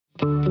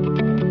In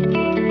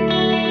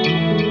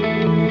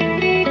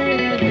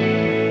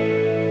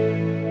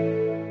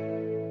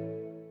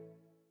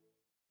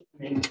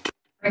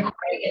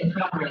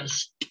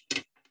progress.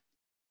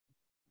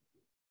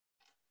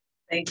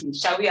 Thank you.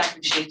 Shall we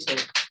appreciate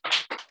it?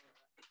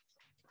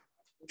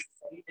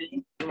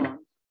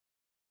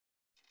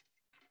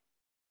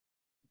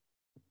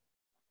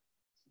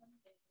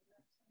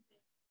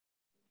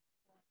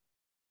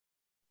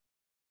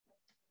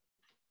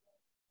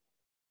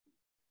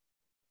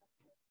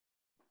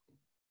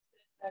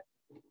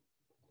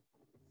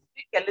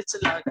 Speak a little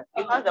louder.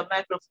 You have the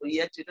microphone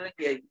yet, you don't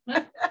hear you.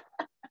 Said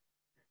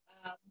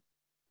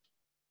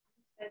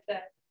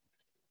that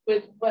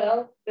with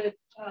wealth, with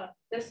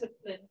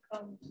discipline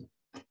comes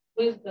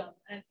wisdom,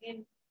 and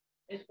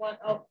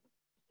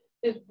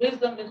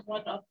wisdom is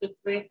one of the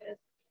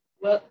greatest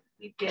wealth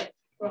we get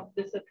from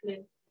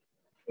discipline,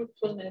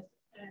 fruitfulness,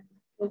 and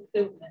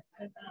fulfillment,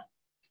 and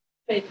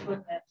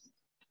faithfulness.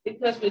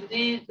 Because with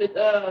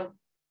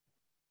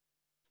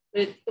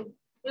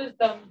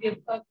wisdom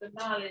gives us the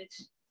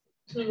knowledge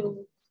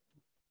to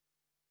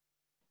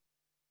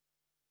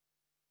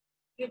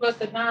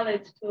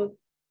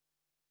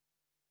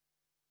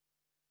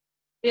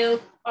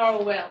build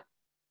our wealth.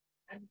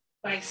 And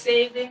by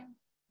saving,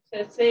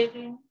 we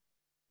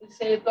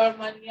save our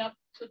money up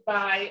to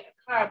buy a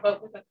car,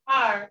 but with a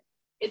car,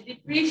 it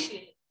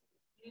depreciates.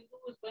 You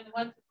lose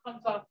once it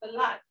comes off the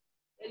lot,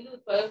 you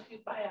lose. But if you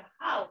buy a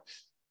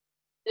house,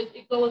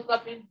 it goes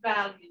up in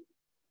value.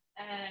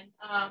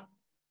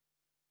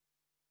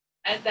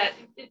 And that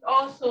it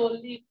also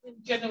leaves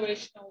in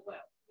generational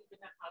wealth, in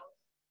a house.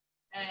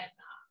 And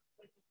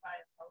when you buy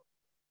a house.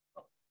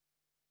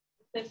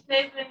 The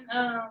saving,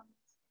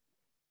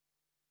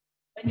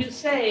 when you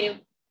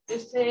save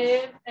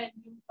and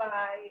you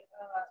buy,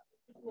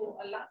 you do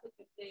a lot with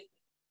the saving.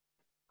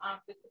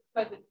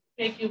 Because it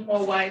makes you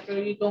more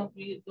wiser. You don't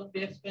be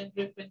a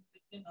spendthrift and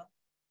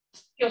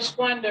you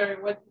squander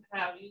what you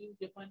have. You use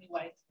your money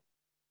wisely.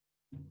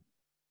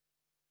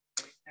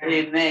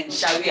 Amen.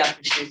 Shall we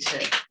appreciate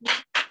it?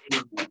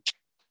 Amen.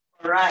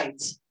 All right.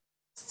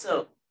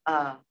 So,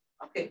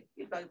 okay,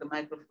 give back the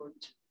microphone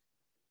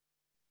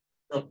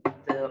to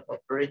the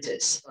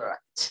operators. All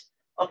right.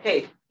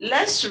 Okay,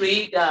 let's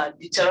read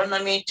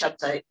Deuteronomy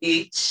chapter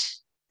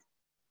 8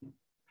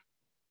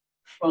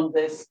 from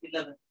verse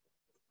 11.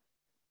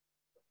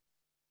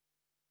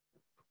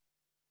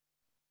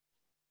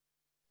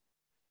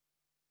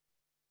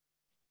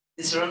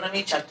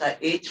 Deuteronomy chapter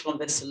 8 from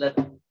verse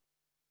 11.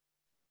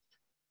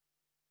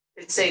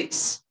 It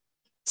says,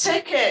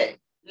 "Take care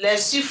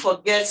lest you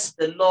forget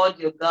the Lord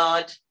your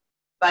God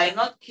by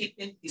not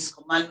keeping his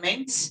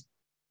commandments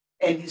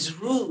and his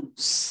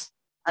rules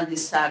and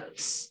his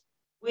Sabbaths,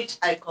 which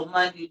I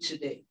command you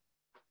today.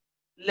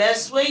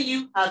 Lest when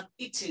you have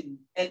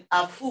eaten and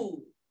are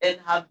full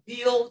and have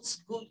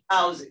built good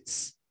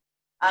houses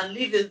and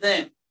live in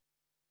them,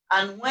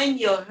 and when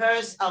your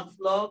herds and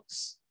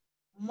flocks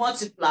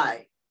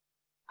multiply,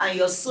 and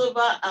your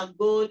silver and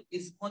gold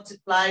is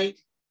multiplied,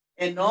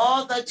 and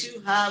all that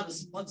you have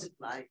is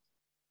multiplied,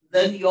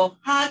 then your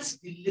heart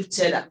be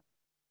lifted up,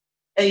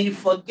 and you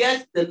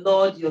forget the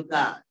Lord your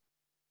God,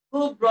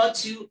 who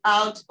brought you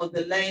out of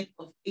the land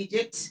of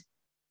Egypt,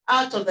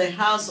 out of the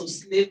house of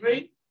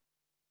slavery,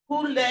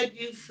 who led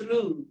you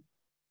through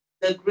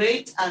the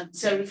great and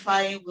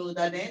terrifying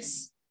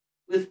wilderness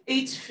with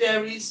its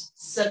fiery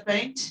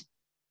serpent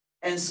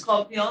and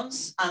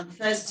scorpions and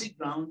thirsty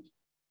ground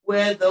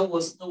where there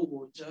was no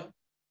water,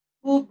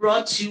 who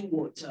brought you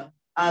water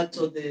out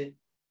of the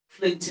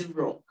flinty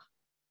rock,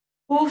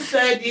 who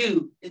fed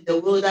you in the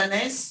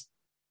wilderness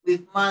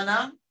with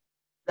manna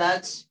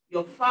that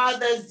your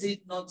fathers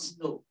did not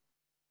know,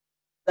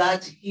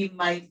 that he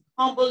might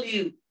humble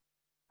you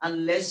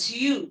and bless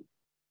you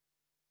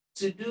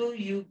to do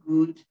you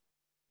good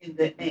in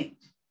the end."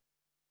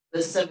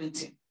 Verse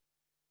 17.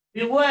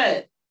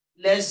 "Beware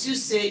lest you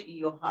say in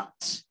your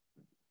heart,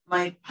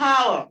 my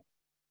power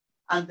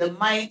and the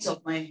might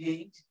of my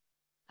hand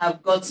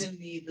have gotten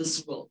me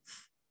this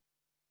wealth.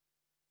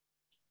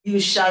 You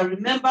shall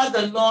remember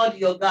the Lord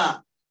your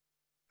God,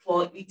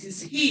 for it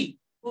is he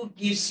who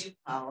gives you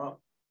power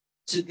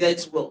to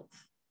get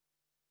wealth,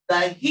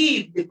 that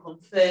he may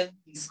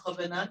confirm his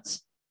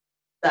covenant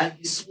that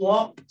he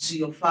swore to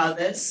your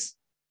fathers,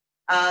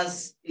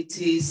 as it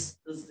is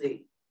this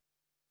day.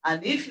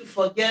 And if you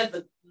forget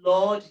the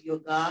Lord your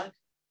God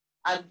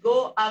and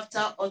go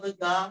after other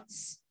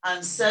gods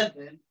and serve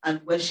them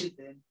and worship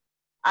them,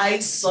 I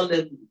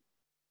solemnly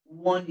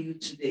warn you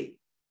today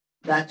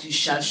that you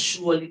shall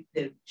surely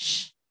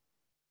perish.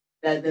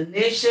 That the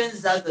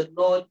nations that the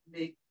Lord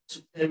made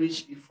to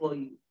perish before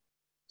you,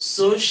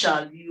 so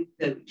shall you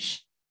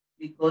perish,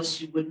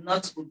 because you will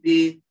not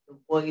obey the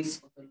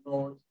voice of the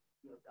Lord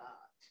your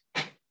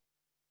God."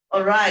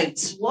 All right,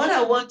 what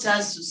I want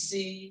us to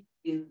see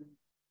in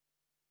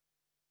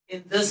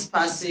this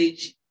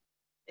passage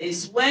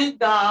is when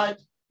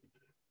God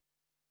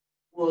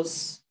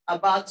was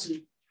about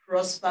to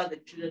prosper the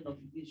children of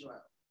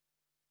Israel.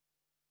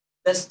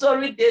 The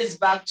story dates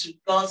back to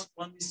God's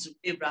promise to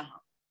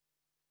Abraham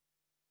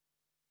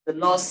the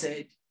Lord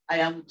said, I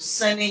am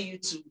sending you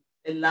to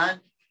a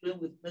land flowing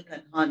with milk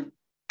and honey.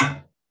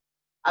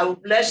 I will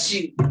bless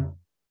you.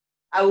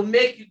 I will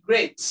make you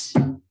great.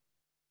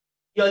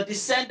 Your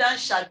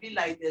descendants shall be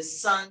like the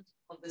sand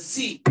of the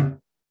sea.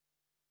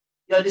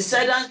 Your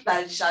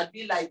descendants shall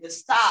be like the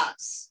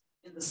stars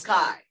in the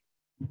sky.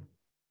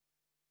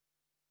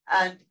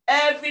 And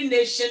every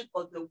nation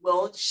of the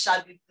world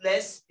shall be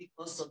blessed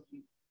because of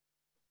you.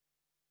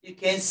 You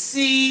can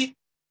see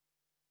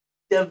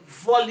the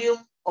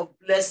volume of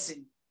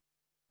blessing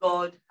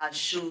God has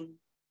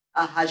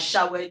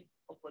showered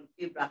upon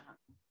Abraham.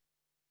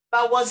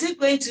 But was it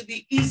going to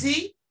be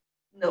easy?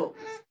 No.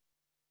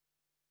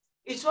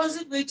 It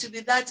wasn't going to be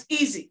that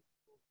easy.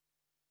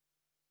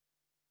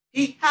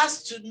 He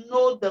has to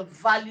know the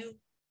value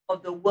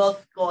of the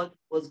wealth God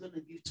was going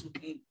to give to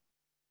him.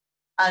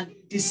 And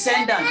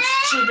descendants,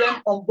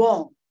 children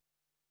unborn.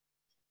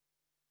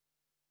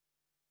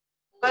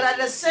 But at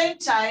the same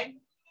time,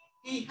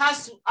 he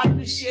has to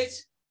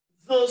appreciate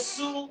those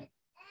who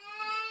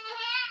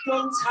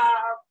don't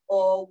have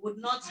or would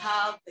not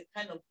have the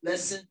kind of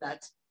blessing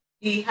that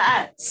he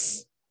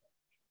has.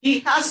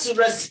 He has to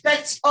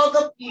respect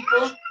other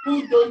people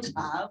who don't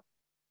have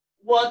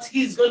what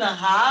he's going to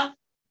have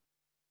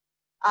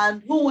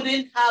and who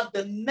wouldn't have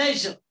the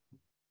measure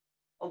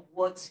of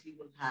what he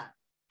will have.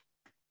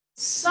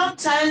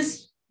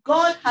 Sometimes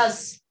God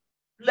has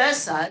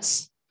blessed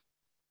us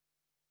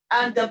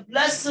and the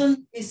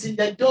blessing is in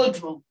the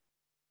doldrum.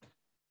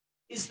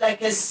 It's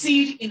like a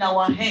seed in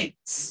our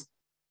hands.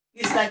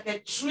 It's like a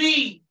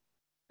tree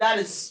that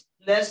is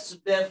blessed to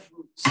bear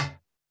fruit.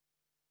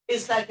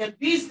 It's like a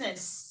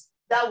business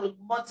that will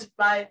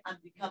multiply and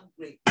become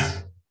great.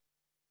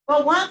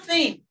 But one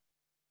thing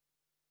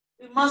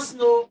we must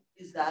know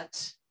is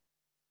that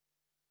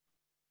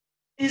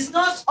it's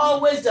not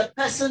always the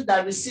person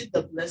that received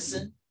the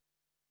blessing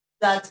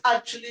that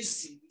actually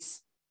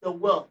sees the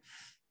wealth.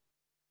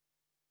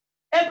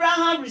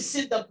 Abraham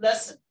received the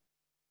blessing,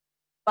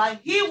 but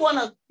he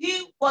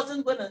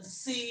wasn't going to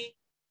see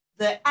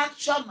the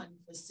actual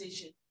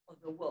manifestation of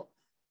the wealth.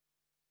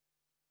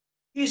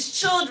 His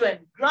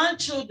children,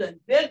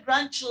 grandchildren,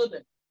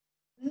 great-grandchildren,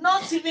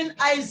 not even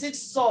Isaac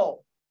saw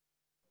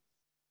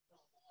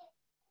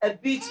a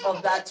bit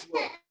of that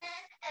wealth.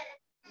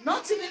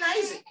 Not even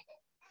Isaac.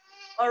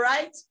 All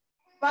right?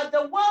 But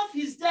the wealth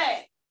is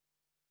there.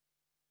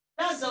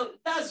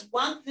 That's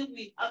one thing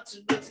we have to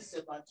notice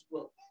about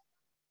wealth.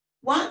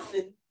 One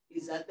thing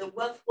is that the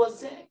wealth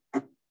was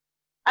there.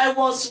 I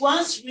was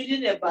once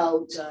reading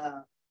about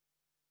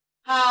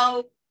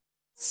how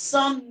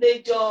some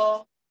major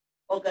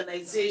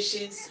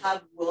organizations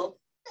have wealth,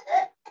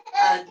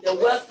 and the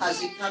wealth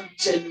has become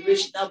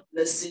generational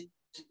blessing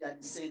to their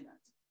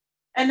descendants.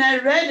 And I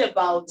read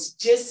about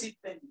J.C.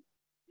 Penney.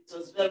 It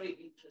was very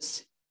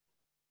interesting.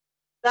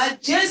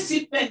 That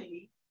J.C.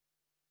 Penney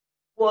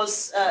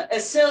was a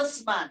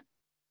salesman,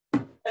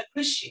 a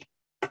Christian,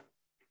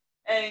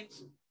 and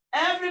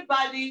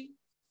everybody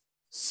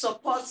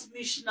supports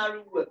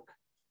missionary work.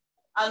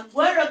 And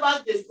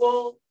wherever they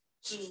go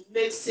to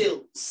make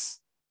sales,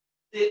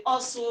 they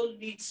also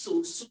lead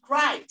souls to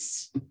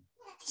Christ.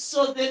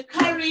 So they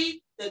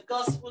carry the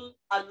gospel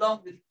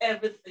along with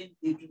everything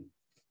they do.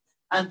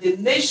 And they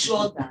make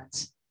sure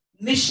that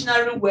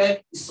missionary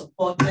work is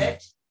supported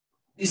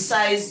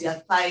besides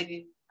their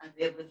tithing and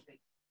everything.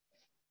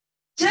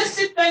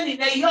 J.C. Penney,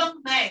 a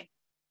young man,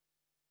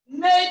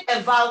 made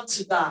a vow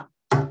to God.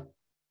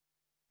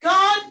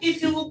 God,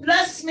 if you will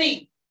bless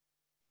me,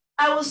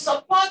 I will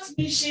support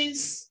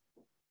missions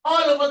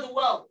all over the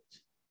world.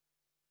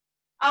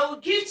 I will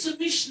give to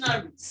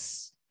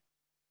missionaries.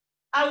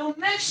 I will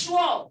make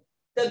sure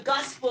the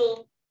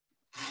gospel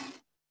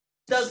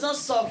does not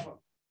suffer.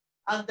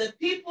 And the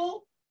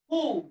people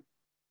who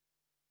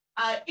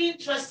are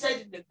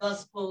interested in the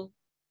gospel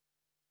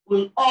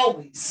will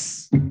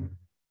always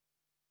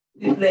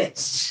be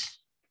blessed.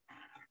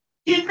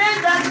 He made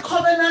that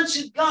covenant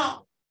with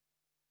God.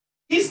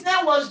 His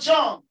name was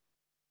John.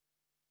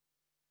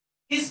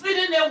 His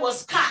middle name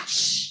was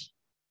Cash.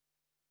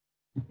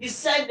 His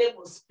second name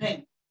was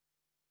Penny.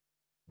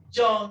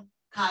 John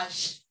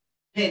Cash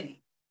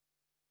Penny.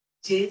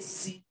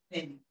 J.C.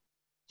 Penny.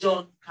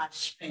 John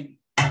Cash Penny.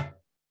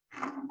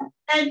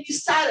 And he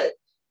started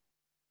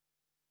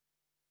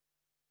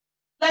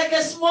like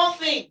a small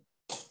thing.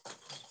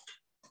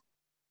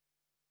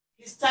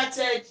 He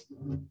started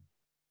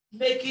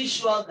making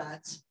sure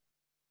that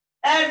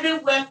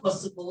everywhere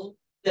possible,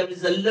 there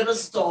is a little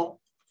store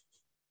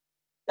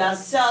that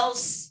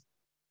sells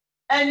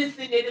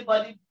anything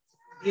anybody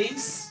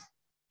brings.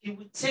 He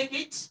would take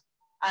it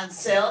and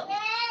sell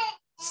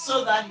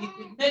so that he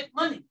could make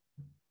money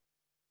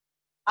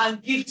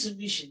and give to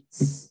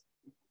missions.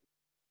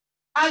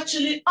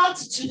 Actually, up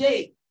to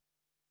today,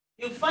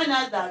 you find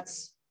out that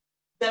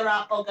there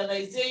are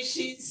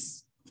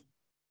organizations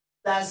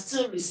that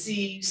still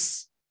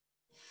receives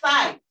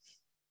tithe,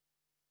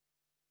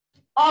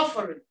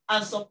 offering,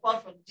 and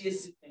support from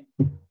J.C.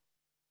 Penney.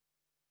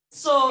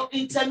 So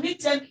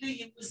intermittently,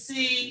 you will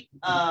see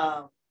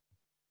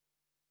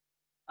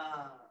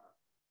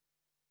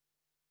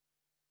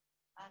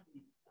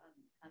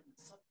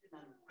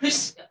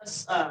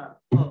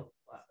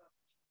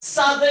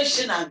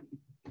Salvation Army.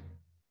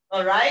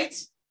 All right?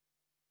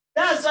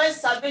 That's why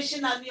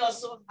Salvation Army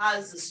also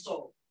has a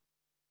store.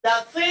 There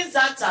are things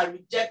that are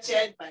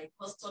rejected by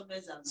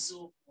customers and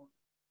so on.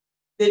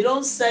 They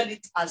don't sell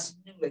it as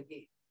new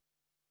again.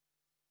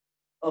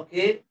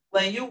 Okay?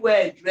 When you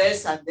wear a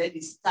dress and then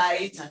it's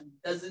tight and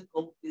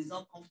it's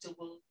not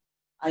comfortable,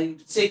 and you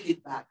take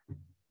it back,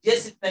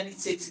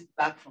 JCPenney takes it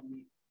back from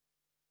you.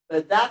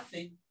 But that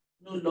thing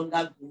no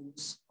longer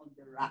goes on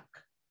the rack.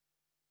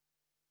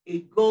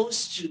 It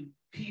goes to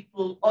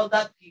people,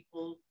 other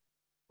people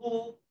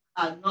who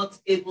are not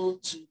able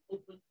to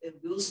open a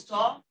real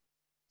store.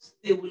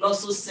 They will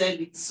also sell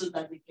it so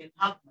that they can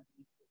have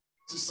money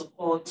to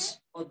support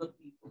other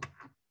people.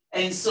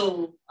 And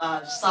so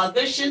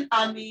Salvation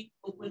Army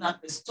opened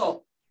up a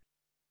store,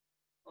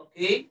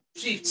 okay,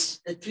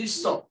 a thrift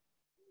store.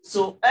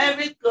 So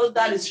every cloth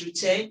that is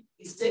returned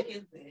is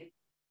taken there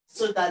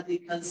so that they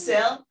can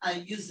sell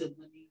and use the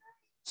money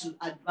to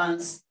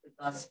advance the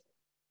gospel.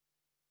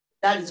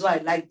 That is why I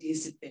like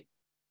JCPenney.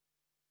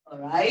 All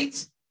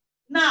right.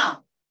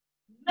 Now,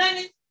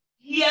 many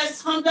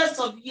years, hundreds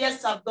of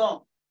years have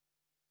gone.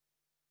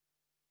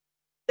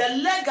 The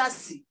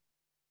legacy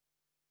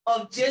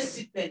of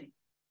JCPenney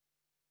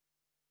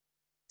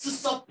to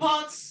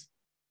support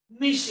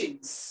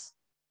missions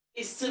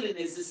is still in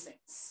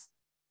existence.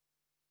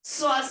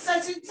 So at a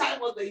certain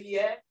time of the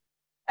year,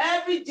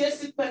 every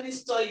JCPenney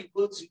store you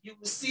go to, you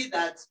will see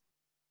that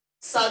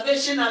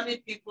Salvation Army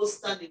people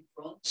stand in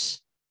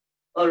front,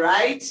 all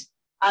right?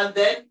 And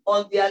then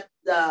on their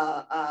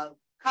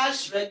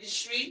cash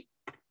registry,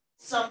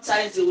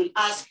 sometimes they will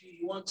ask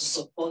you want to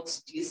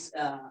support these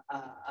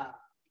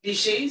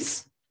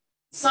missions.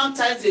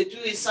 Sometimes they do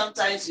it,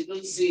 sometimes you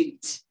don't see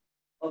it,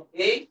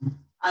 okay?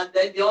 And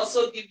then they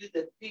also give you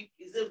the pink,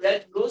 is it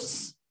red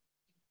nose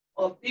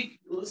or pink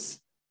nose?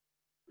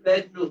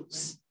 Red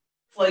nose,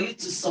 for you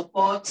to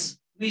support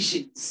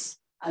missions.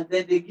 And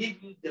then they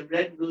give you the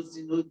red nose,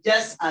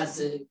 just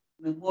as a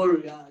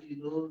memorial,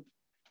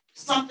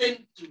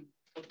 something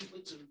for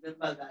people to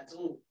remember that,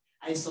 oh,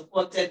 I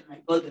supported and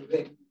I got the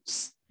red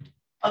nose.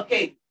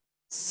 Okay,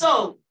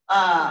 so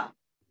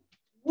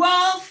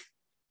wealth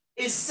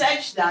is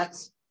such that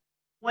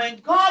when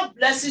God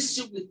blesses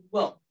you with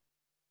wealth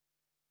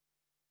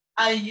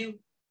and you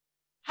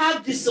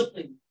have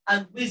discipline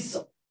and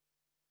wisdom,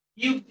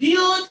 you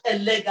build a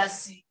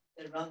legacy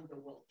around the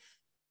world.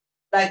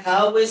 Like I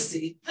always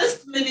say,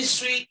 this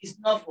ministry is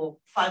not for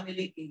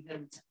family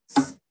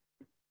inheritance.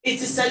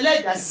 It is a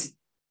legacy.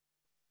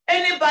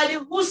 Anybody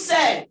who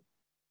said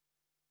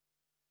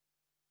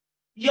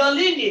your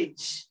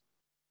lineage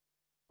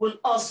will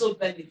also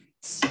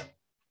benefit.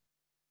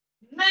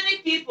 Many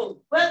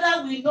people,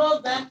 whether we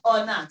know them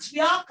or not, we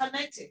are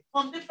connected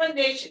from different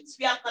nations.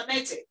 We are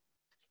connected.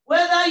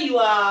 Whether you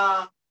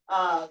are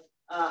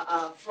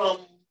from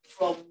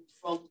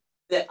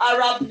the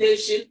Arab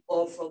nation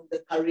or from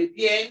the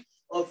Caribbean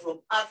or from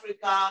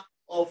Africa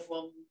or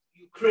from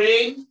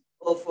Ukraine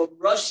or from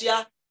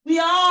Russia, we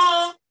are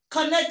all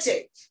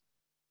connected.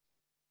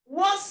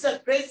 What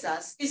separates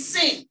us is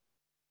sin.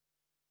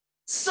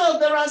 So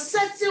there are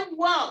certain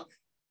wealth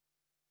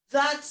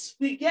that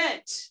we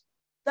get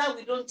that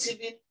we don't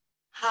even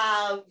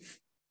have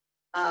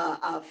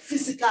a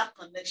physical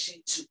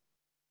connection to.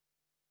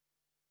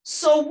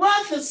 So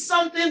wealth is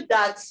something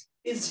that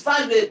is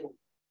valuable,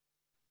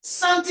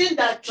 something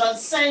that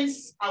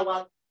transcends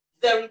our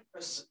very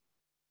person.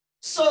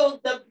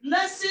 So the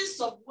blessings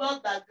of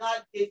wealth that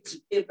God gave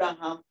to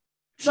Abraham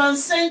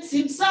transcends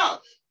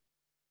himself.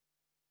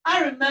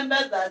 I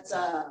remember that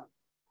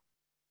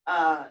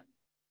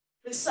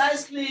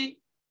precisely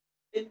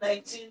in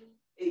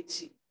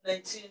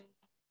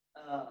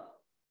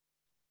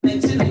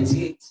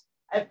 1998,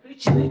 I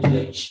preached in a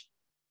church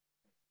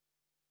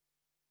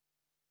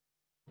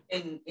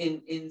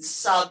in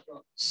South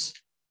Bronx.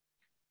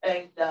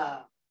 And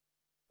the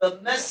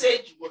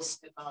message was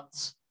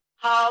about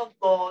how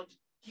God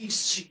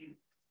gives to you.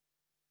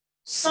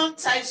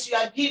 Sometimes you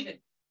are given,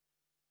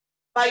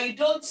 but you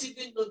don't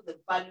even know the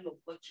value of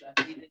what you are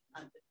given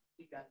and the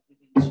people you are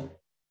given to.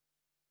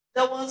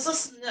 There was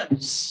this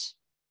nurse,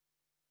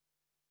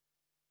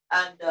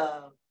 and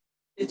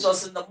it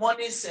was in the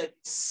morning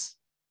service.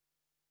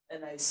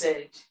 And I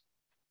said,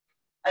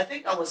 I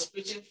think I was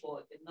preaching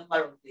for a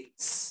number of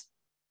days.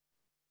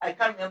 I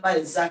can't remember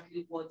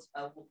exactly what,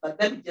 but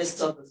let me just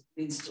tell the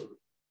main story.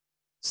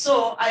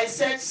 So I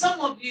said, some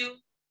of you,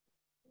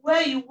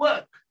 where you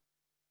work,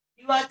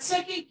 you are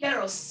taking care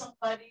of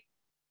somebody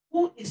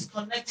who is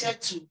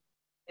connected to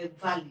a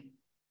value,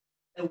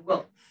 a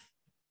wealth.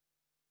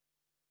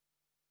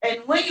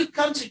 And when you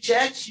come to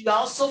church, you are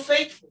also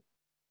faithful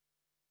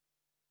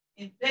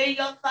in paying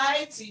your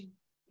tithes, in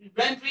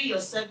rendering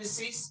your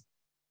services.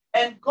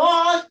 And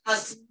God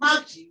has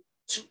marked you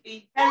to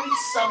inherit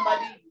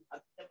somebody you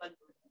have never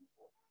known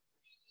before.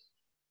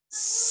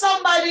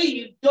 Somebody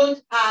you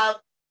don't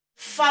have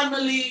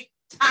family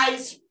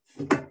ties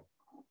with.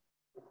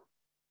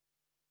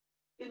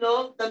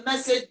 The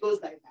message goes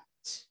like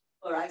that.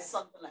 All right,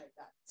 something like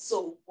that.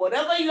 So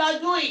whatever you are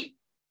doing,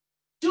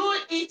 do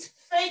it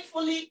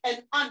faithfully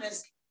and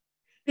honestly,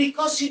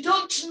 because you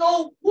don't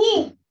know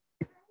whom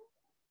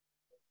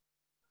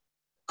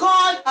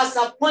God has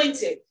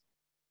appointed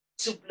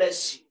to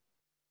bless you.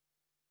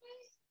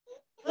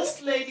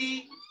 This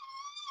lady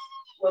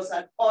was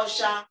an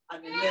usher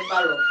and a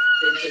member of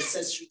the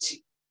intercessory team.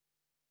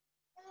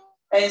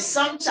 And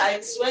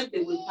sometimes when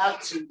they will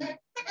have to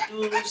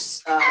do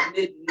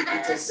maybe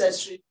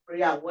intercessory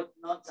prayer and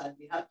whatnot, and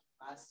they have to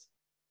fast,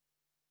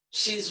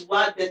 she's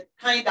one the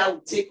kind that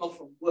will take off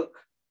from work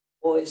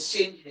or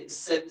exchange her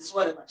service,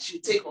 whatever.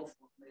 She'll take off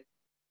from it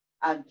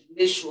and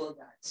make sure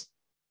that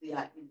they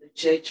are in the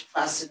church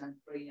fasting and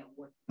praying and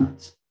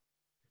whatnot.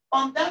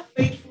 On that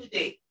faithful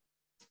day,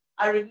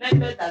 I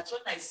remember that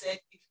when I said,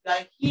 if you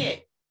are here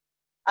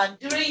and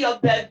during your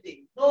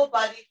birthday,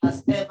 nobody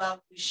has ever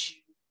wished you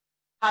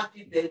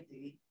happy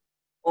birthday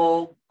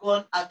or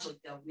gone out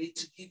of their way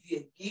to give you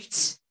a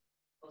gift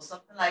or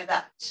something like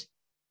that,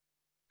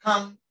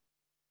 come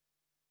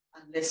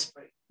and let's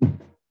pray.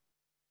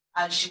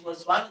 And she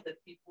was one of the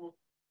people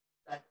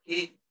that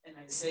came, and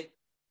I said,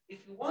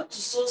 if you want to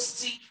sow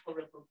seed for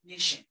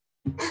recognition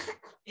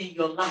in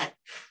your life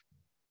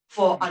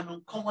for an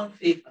uncommon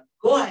favor,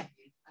 go ahead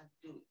and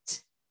do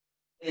it.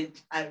 And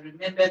I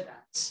remember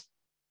that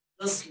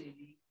this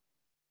lady,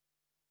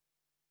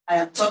 I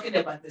am talking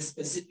about the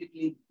specific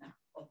lady now,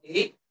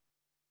 okay,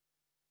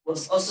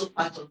 was also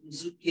part of the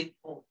Zukin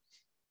board.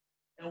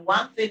 And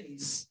one thing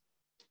is,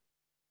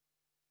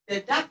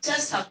 the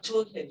doctors have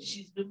told her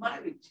she's been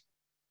married.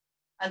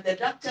 And the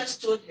doctors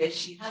told her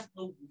she has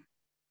no womb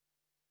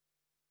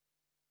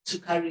to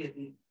carry a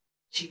baby.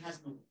 She has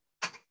no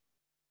womb.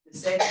 They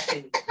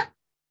said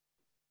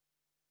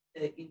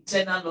the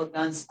internal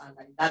organs are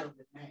like that of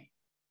the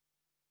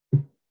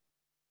man.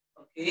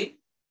 Okay?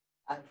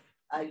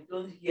 I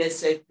don't hear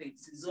say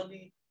things. It's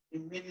only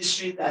in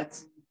ministry that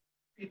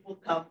people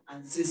come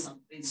and say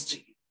some things to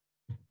you.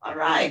 All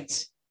right.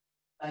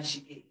 And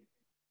she gave.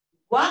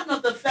 One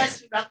of the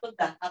first miracles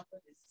that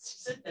happened is she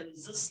said there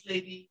is this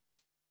lady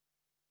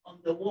on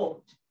the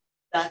ward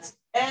that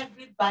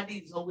everybody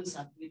is always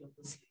afraid of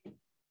this lady.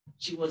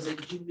 She was a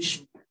Jewish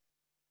woman.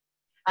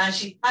 And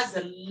she has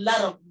a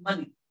lot of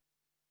money,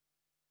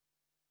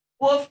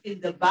 both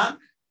in the bank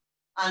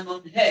and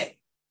on her,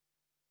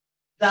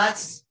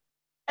 that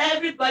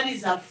everybody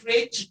is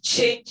afraid to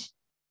change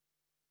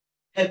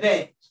her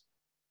bed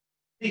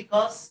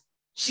because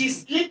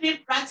she's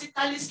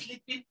practically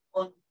sleeping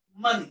on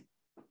money.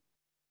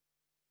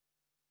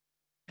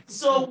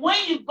 So when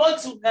you go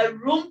to her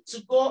room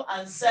to go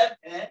and serve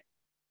her,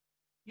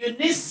 you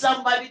need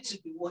somebody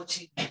to be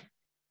watching her.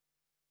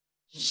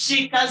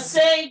 She can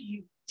say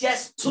you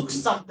just took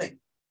something.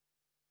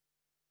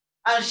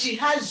 And she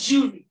has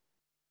jewelry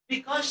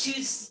because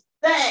she's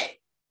there.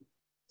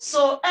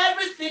 So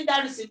everything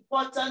that is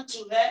important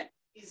to her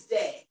is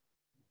there.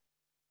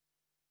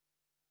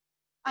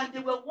 And they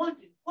were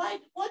wondering, why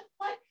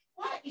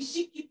is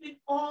she keeping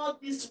all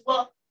this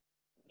wealth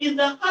in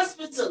the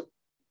hospital,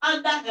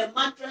 under her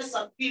mattress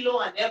and pillow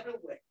and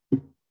everywhere?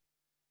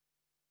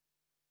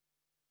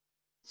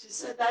 She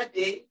said that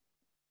day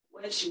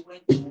when she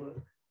went to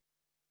work,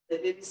 the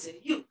lady said,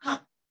 you come.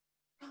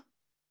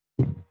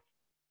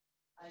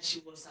 And she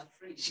was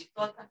afraid. She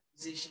thought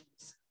accusation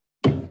was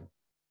her.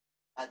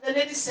 But the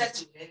lady said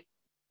to her,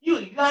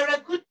 you are a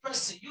good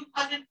person. You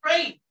have been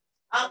praying.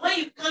 And when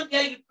you come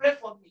here, you pray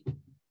for me.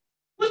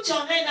 Put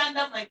your hand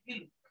under my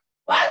pillow.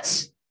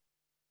 What?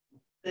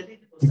 The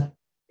lady was like,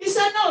 he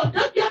said, no,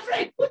 don't be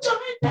afraid. Put your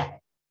hand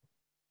there.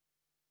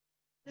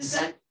 He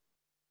said,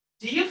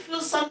 do you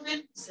feel something?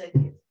 He said,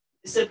 yes.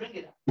 He said, bring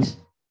it out.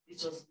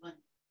 It was money.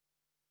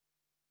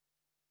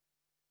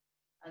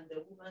 And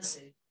the woman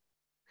said,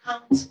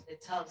 count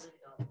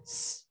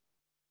 $1,000.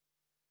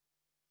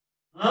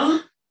 Huh?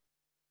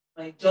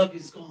 My job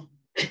is gone.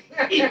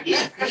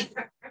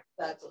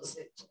 That was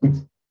it.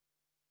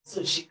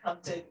 So she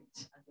counted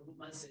it, and the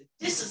woman said,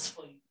 this is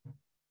for you.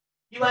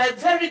 You are a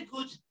very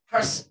good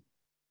person.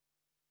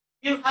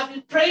 You have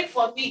been praying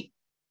for me,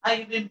 and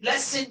you've been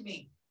blessing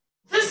me.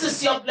 This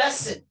is your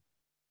blessing.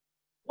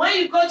 When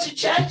you go to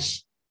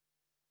church,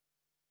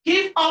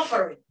 give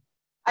offering.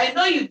 I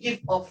know you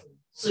give offering,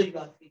 so you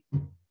are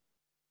faithful.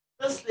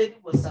 This lady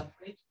was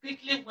afraid,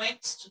 quickly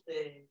went to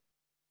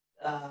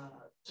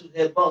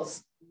her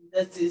boss,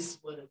 that is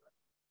whatever,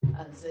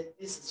 and said,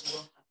 this is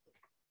what happened.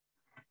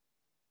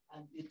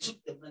 And they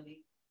took the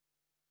money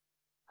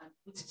and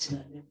put it in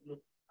an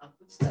envelope and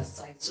put it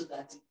aside so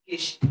that in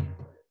case she did.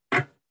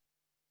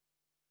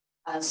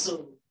 And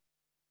so,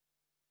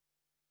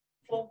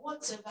 for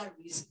whatever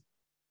reason,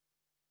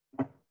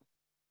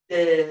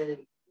 the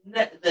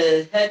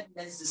head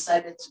nurse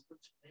decided to go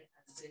to her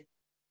and say,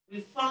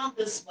 we found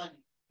this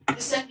money.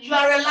 He said, you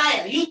are a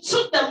liar. You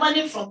took the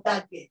money from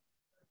that girl.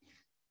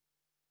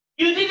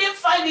 You didn't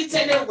find it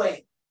anywhere.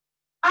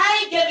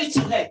 I gave it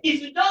to her.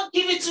 If you don't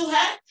give it to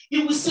her,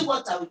 you will see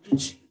what I will do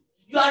to you.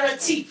 You are a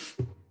thief.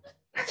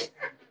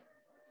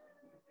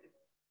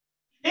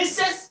 He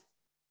says,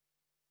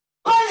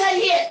 call her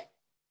here.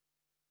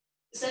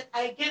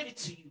 I gave it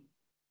to you.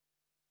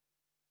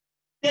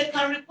 They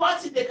can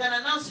report it, they can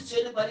announce it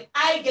to anybody.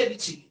 I gave it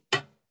to you.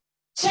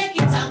 Check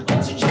it and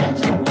go to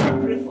church and go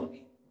and pray for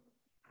me.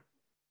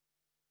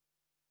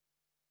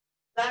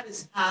 That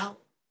is how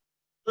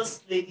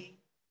this lady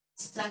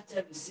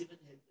started receiving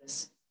her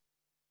blessing.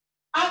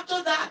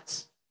 After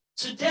that,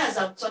 today as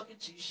I'm talking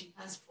to you, she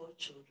has 4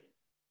 children.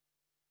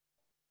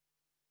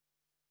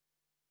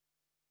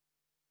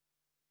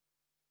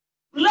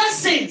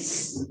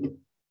 Blessings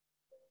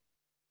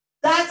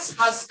that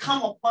has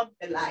come upon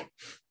her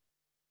life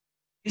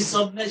is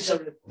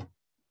unmeasurable,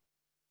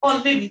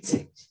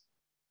 unlimited.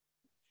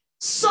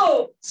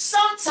 So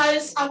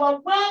sometimes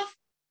our wealth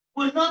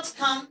will not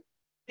come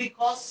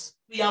because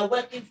we are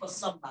working for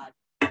somebody.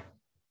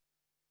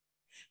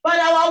 But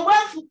our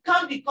wealth will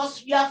come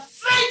because we are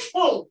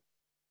faithful.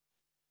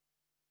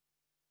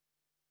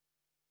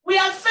 We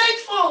are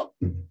faithful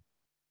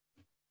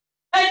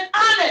and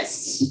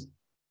honest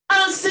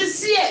and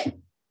sincere.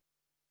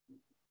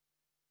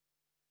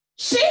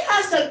 She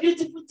has a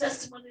beautiful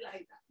testimony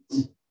like that.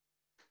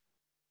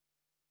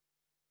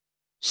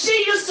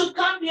 She used to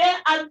come here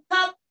and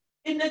come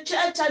in the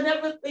church and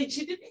everything.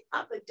 She didn't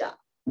have a job.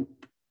 Am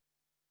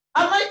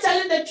I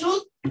telling the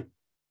truth?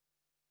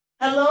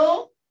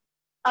 Hello?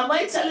 Am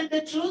I telling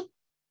the truth?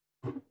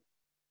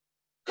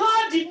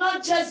 God did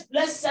not just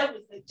bless her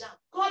with a job.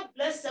 God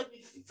blessed her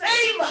with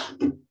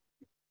favor.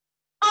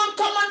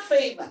 Uncommon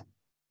favor.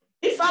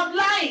 If I'm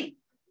lying,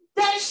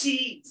 there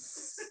she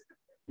is.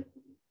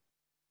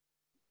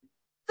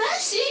 There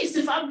she is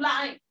if I'm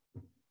lying.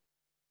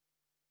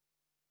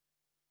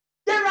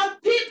 There are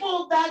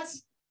people that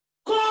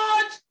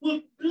God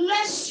will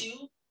bless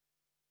you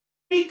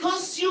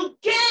because you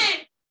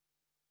gave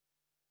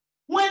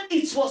when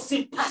it was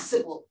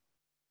impossible.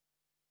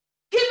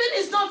 Giving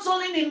is not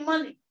only in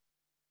money,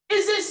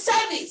 it's in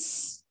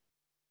service.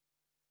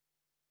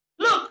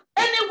 Look,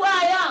 anywhere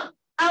I am,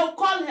 I'll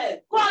call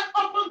her. Go and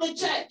open the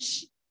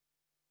church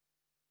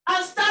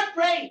and start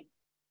praying.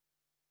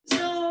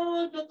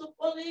 So, Dr.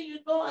 Polly, you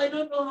know, I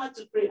don't know how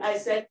to pray. I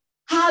said,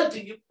 how do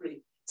you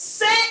pray?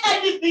 Say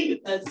anything you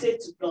can say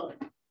to God,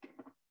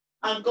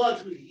 and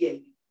God will hear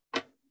you.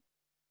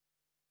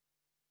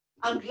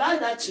 I'm glad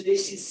that today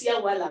she's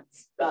here while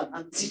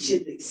I'm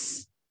teaching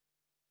this.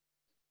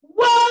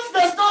 Wealth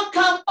does not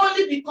come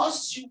only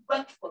because you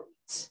work for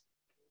it.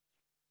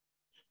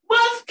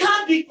 Wealth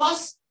comes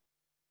because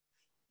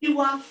you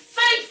are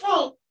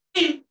faithful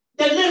in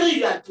the little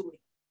you are doing.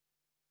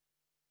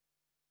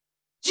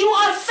 You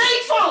are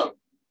faithful.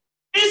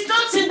 It's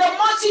not in the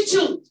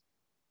multitude.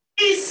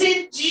 It's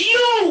in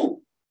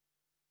you.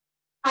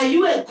 Are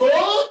you a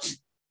gold?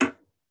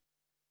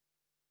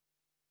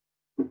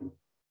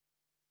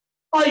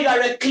 Or you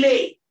are a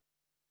clay?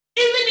 Even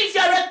if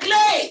you are a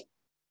clay,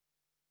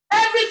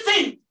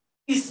 everything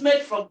is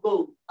made from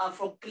gold and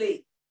from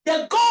clay.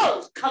 The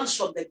gold comes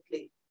from the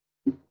clay.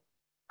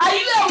 Are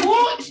you a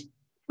wood?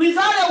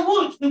 Without a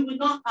wood, we will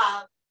not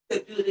have the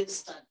building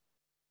standard.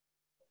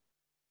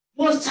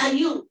 What are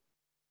you?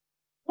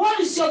 What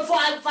is your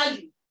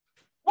value?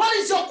 What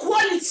is your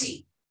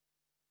quality?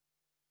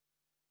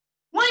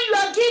 When you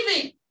are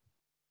giving,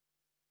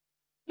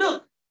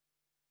 look,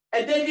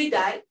 a baby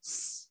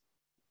dies,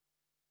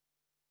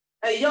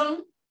 a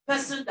young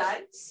person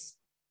dies,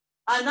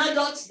 an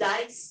adult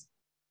dies,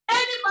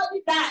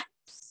 anybody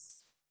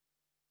dies.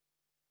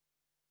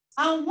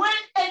 And when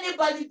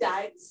anybody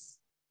dies,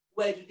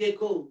 where do they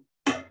go?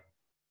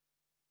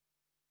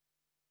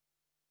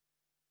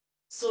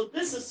 So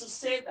this is to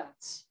say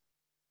that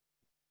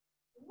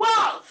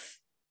wealth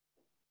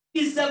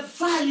is the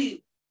value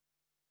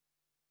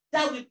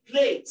that we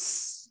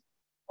place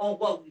on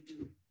what we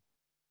do.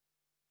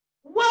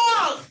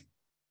 Wealth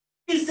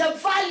is the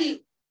value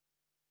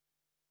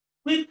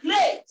we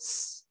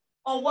place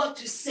on what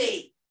we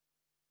say.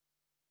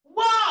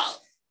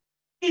 Wealth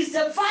is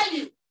the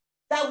value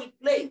that we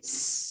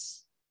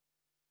place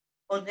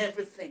on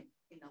everything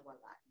in our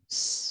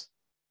lives.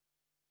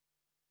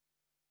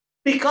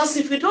 Because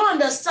if we don't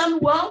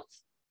understand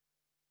wealth,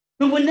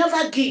 we will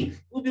never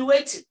give. We'll be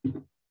waiting.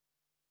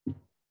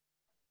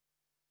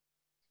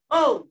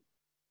 Oh,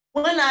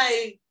 when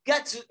I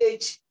get to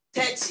age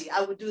 30,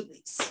 I will do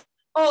this.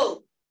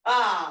 Oh,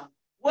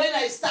 when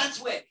I start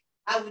work,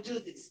 I will do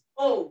this.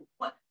 Oh,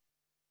 what?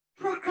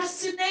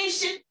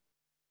 Procrastination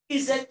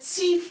is a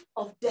thief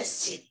of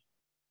destiny.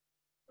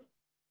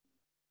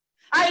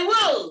 I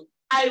will.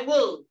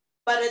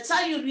 By the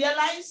time you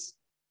realize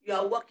you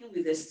are working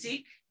with a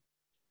stick,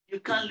 you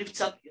can't lift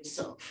up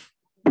yourself.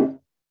 And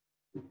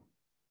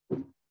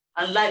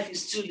life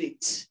is too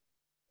late.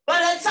 By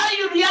the time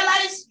you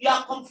realize you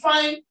are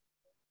confined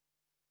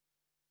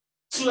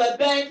to a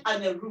bed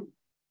and a room.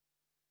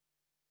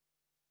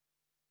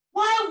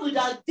 Why would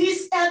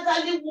this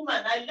elderly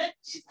woman, I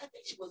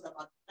think she was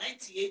about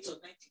 98 or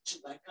 92,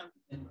 I can't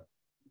remember,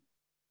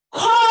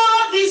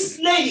 call this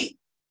lady,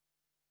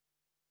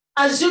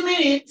 assuming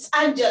it's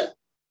Angela,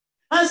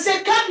 and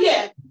say, come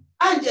here,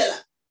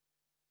 Angela.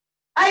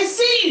 I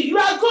see you, you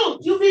are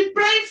good. You've been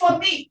praying for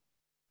me.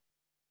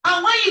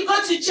 And when you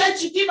go to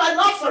church, you give an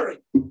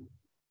offering.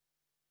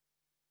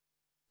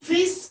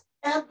 This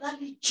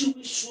elderly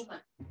Jewish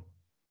woman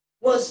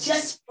was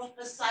just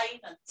prophesying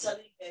and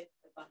telling her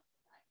about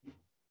life.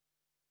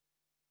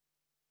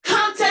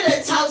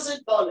 Counted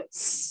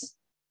 $1,000,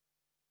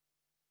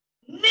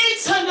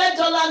 neat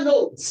 $100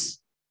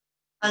 notes,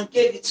 and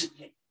gave it to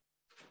her.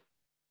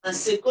 And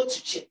said, go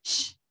to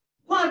church.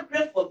 Go and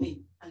pray for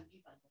me and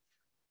give an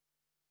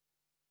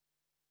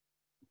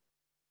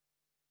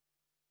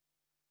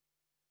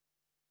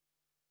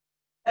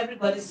offering.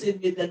 Everybody say,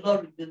 may the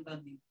Lord remember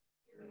me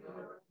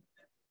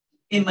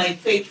in my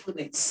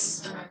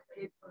faithfulness,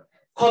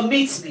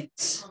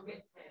 commitment,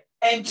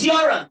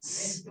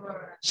 endurance,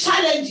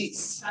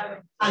 challenges,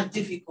 and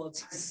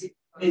difficulties.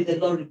 May the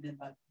Lord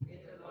remember me.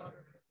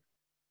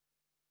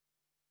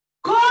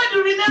 God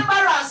will remember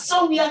us,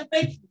 so we are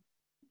faithful.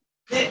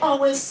 They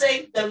always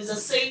say, there is a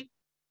saying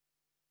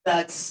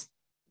that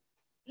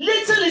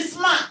little is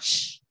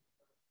much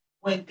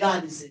when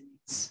God is in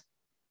it.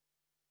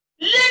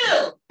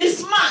 Little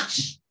is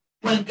much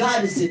when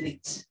God is in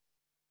it.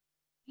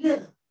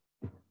 Little.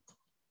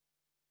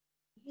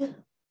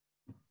 Little.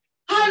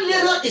 How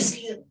little is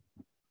little?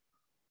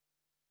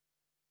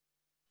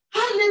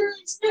 How little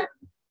is little?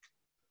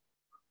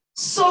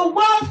 So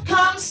wealth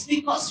comes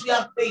because we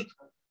are faithful.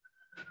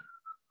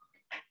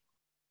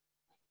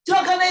 The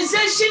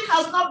organization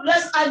has not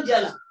blessed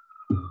Angela.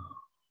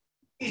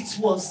 It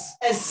was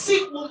a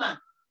sick woman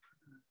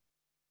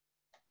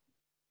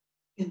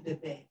in the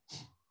bed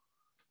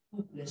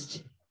who blessed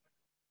her.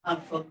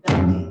 And from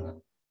that day,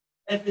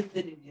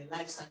 everything in her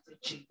life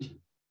started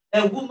changing.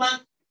 A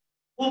woman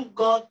whom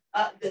God,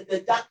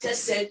 the doctor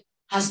said,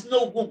 has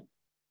no womb.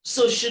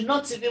 So should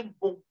not even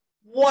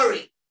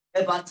worry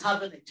about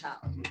having a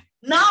child.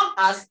 Now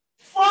has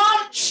 4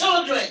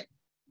 children.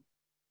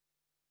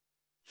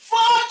 4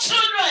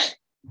 children.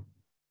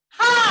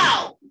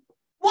 How?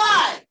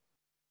 Why?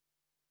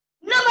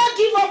 Never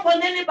give up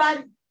on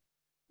anybody.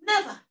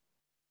 Never.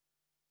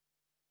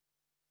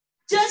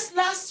 Just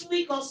last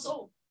week or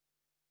so,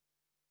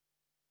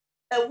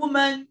 a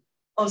woman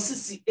of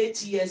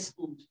 68 years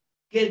old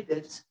gave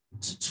birth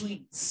to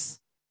twins.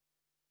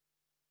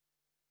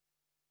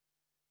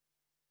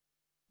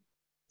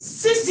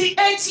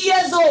 68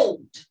 years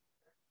old.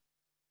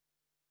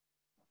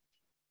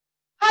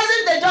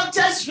 Hasn't the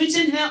doctors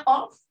written her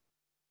off?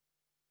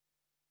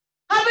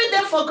 Haven't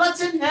they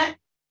forgotten her?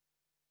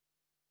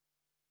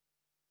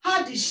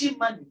 How did she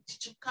manage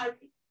to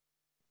carry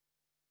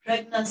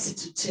pregnancy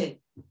to 10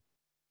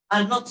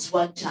 and not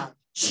 1 child?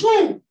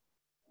 2.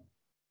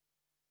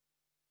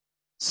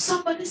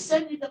 Somebody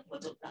sent me the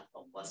photograph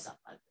on WhatsApp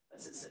and the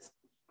person says,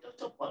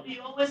 Dr. Paul,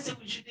 you always say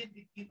we shouldn't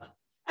be giver.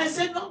 I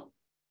said, no.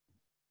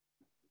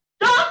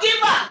 Don't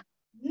give up.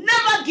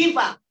 Never give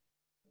up.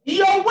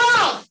 Your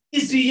wealth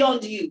is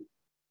beyond you.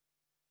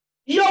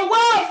 Your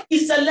wealth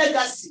is a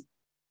legacy.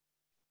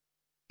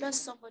 Let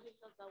somebody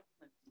love that woman.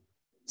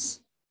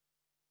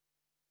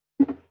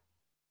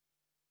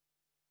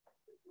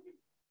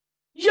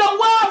 Your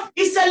wealth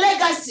is a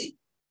legacy.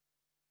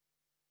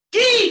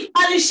 Give,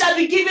 and it shall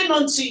be given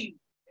unto you.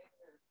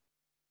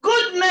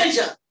 Good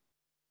measure,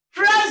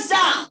 pressed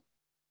down,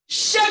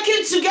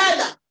 shaken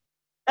together,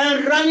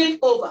 and running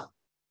over.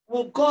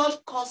 Will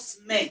God cause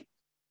men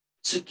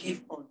to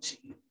give unto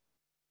you?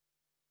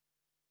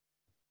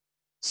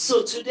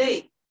 So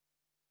today,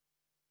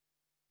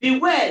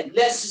 beware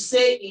lest you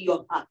say in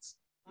your heart,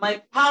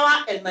 my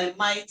power and my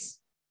might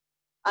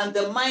and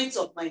the might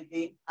of my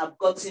name have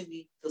gotten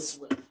me this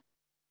wealth.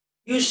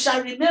 You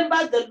shall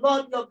remember the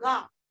Lord your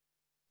God,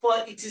 for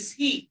it is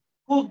he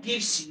who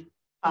gives you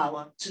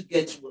power to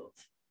get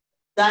wealth,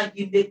 that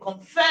he may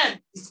confirm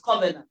his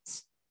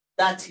covenant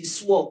that he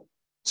swore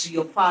to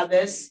your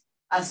fathers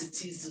as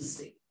it is this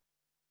day.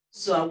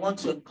 So I want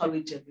to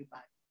encourage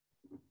everybody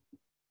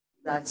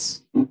that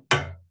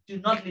do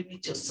not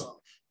limit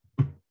yourself.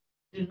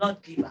 Do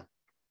not give up.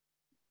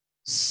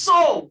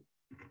 Sow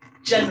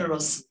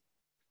generously.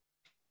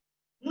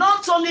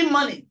 Not only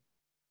money,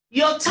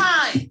 your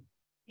time,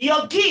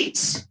 your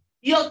gifts,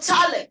 your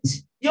talent,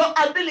 your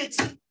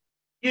ability.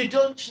 You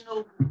don't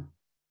know who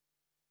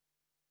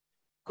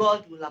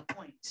God will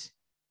appoint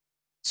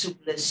to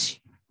bless you.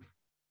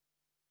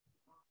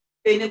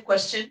 Any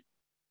question?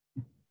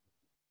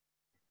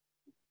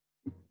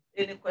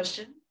 Any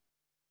question?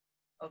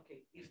 Okay,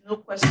 if no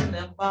question,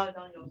 then bow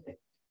down your head.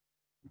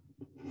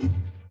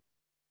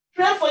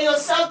 Pray for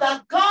yourself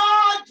that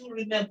God will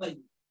remember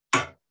you.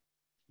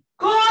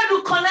 God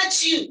will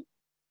connect you.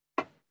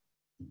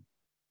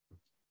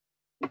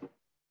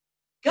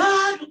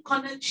 God will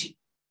connect you.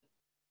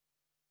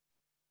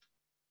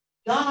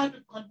 God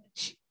will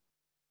connect you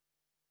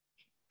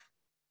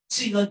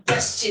to your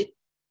destiny,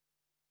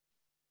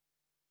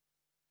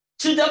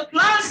 to the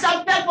plans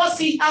and purpose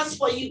he has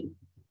for you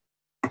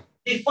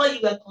before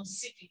you were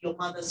conceived in your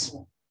mother's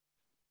womb.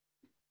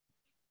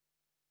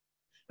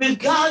 With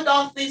God,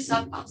 all things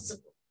are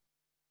possible.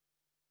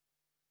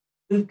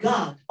 With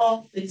God,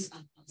 all things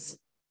are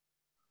possible.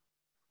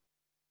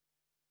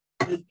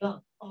 With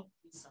God, all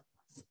things are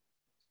possible.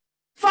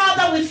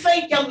 Father, we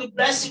thank you and we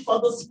bless you for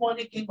this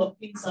morning, King of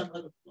Kings and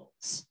Lord of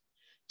Lords.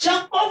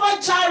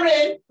 Jehovah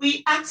Jireh,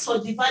 we ask for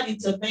divine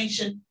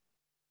intervention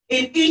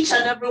in each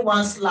and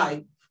everyone's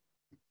life.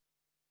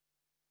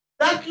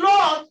 That,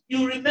 Lord,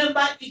 you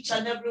remember each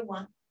and every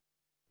one.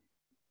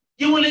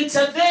 You will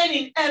intervene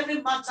in every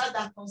matter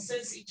that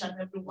concerns each and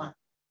every one.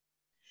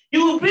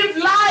 You will breathe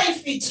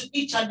life into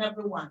each and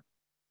every one.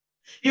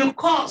 You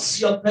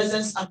cause your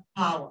presence and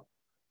power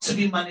to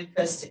be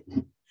manifested.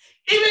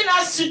 Even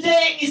as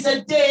today is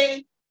a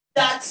day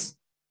that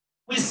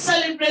we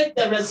celebrate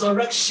the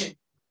resurrection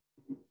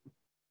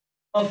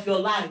of your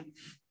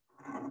life,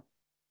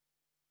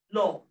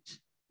 Lord,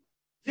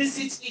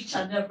 visit each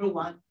and every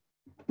one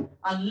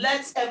and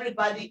let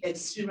everybody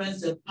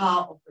experience the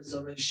power of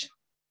resurrection.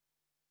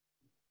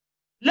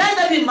 Let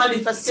there be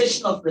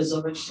manifestation of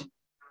resurrection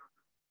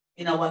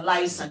in our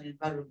lives and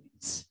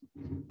environments,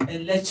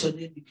 and let your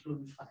name be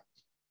glorified.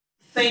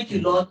 Thank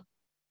you, Lord,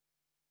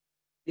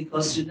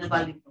 because you never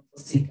leave nor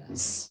forsake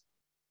us,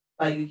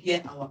 but you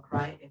hear our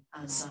cry and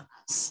answer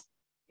us.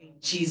 In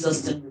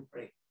Jesus' name we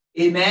pray.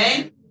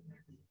 Amen.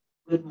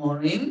 Good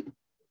morning.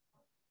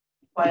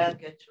 Choir,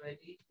 get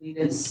ready.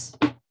 Leaders.